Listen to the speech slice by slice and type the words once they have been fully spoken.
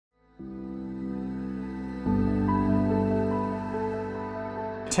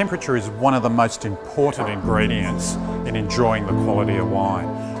Temperature is one of the most important ingredients in enjoying the quality of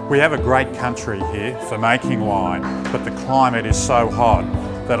wine. We have a great country here for making wine, but the climate is so hot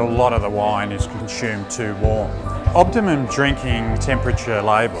that a lot of the wine is consumed too warm. Optimum drinking temperature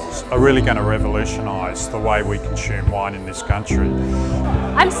labels are really going to revolutionise the way we consume wine in this country.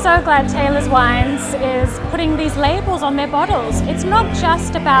 I'm so glad Taylor's Wines is putting these labels on their bottles. It's not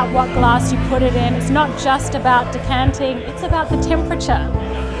just about what glass you put it in, it's not just about decanting, it's about the temperature.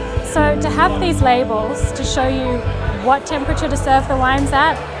 So to have these labels to show you what temperature to serve the wines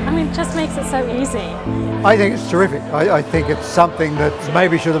at, I mean, it just makes it so easy. I think it's terrific. I think it's something that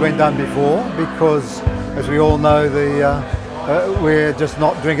maybe should have been done before, because as we all know, we're just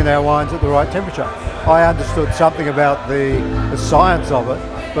not drinking our wines at the right temperature. I understood something about the science of it,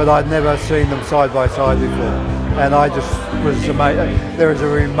 but I'd never seen them side by side before. And I just was amazed. There is a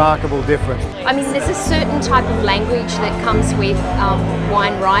remarkable difference. I mean, there's a certain type of language that comes with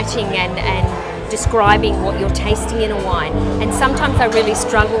wine writing and describing what you're tasting in a wine. And sometimes I really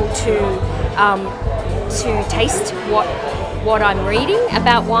struggle to taste what I'm reading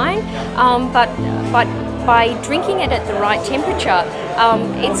about wine. But by drinking it at the right temperature,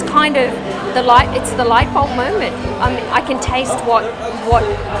 it's kind of the light bulb moment. I can taste what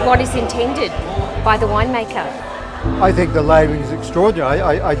is intended by the winemaker. I think the labelling is extraordinary.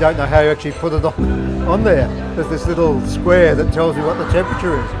 I don't know how you actually put it on there. There's this little square that tells you what the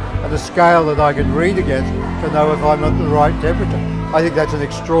temperature is, and a scale that I can read against to know if I'm at the right temperature. I think that's an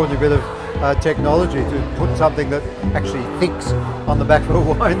extraordinary bit of technology, to put something that actually thinks on the back of a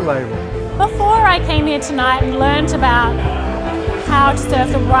wine label. Before I came here tonight and learned about how to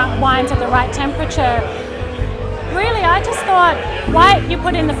serve the wines at the right temperature, really I just thought, white you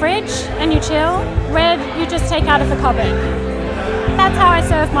put in the fridge and you chill, red you just take out of the cupboard. That's how I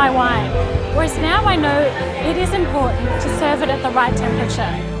serve my wine. Whereas now I know it is important to serve it at the right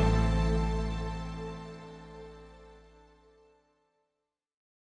temperature.